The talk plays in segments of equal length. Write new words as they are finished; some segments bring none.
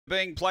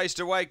being placed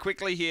away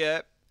quickly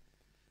here.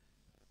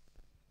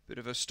 Bit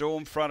of a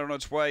storm front on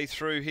its way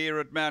through here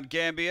at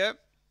Mt-Gambier,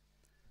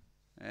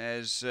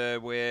 as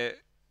we're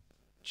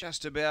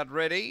just about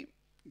ready.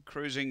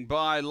 Cruising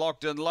by,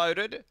 locked and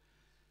loaded.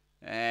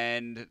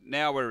 And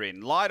now we're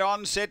in. Light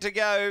on, set to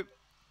go.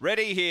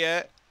 Ready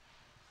here.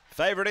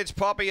 Favourite, it's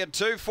Poppy at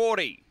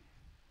 240.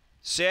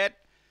 Set.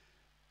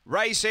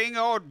 Racing,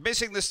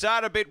 missing the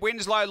start a bit.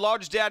 Winslow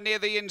Lodge down near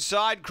the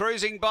inside.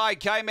 Cruising by,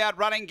 came out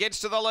running, gets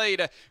to the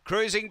lead.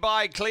 Cruising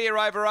by, clear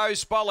over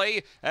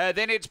O'Spolly.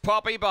 Then it's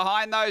Poppy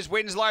behind those,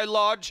 Winslow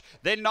Lodge.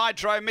 Then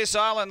Nitro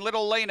Missile and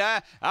Little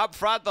Lena. Up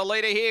front, the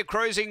leader here,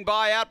 cruising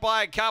by, out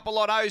by a couple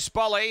on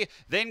O'Spolly.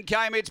 Then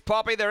came It's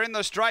Poppy. They're in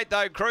the straight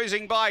though.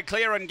 Cruising by,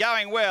 clear and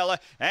going well.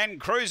 And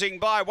Cruising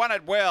by, won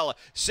it well.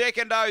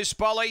 Second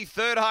O'Spolly.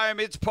 Third home,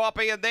 It's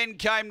Poppy. And then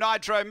came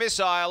Nitro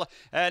Missile.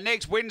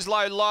 Next,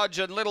 Winslow Lodge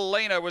and Little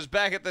Lena was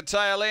back at the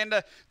tail end.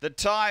 The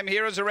time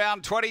here is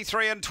around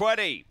 23 and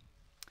 20.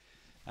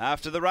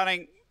 After the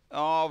running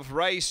of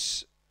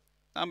race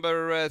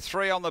number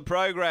 3 on the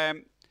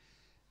program,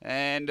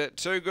 and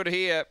Too Good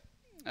Here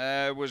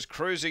was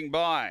Cruising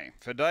By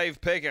for Dave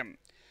Peckham.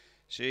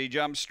 She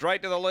jumped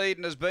straight to the lead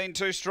and has been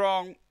too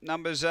strong.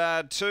 Numbers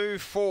are 2,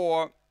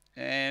 4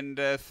 and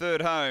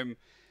third home,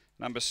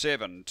 number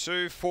 7.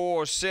 2,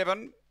 4,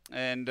 7,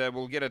 and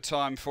we'll get a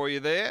time for you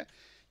there.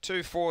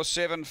 2, 4,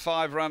 7,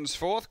 5 runs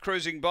fourth.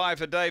 Cruising By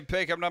for Dave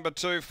Peckham, number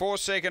 2. 4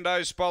 second,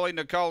 O'Spolly,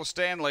 Nicole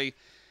Stanley.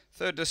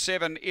 3rd to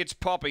 7, It's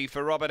Poppy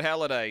for Robert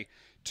Halliday.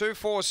 2,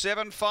 4,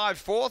 7, 5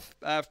 fourth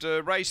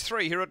after race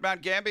 3 here at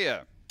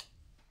Mt-Gambier.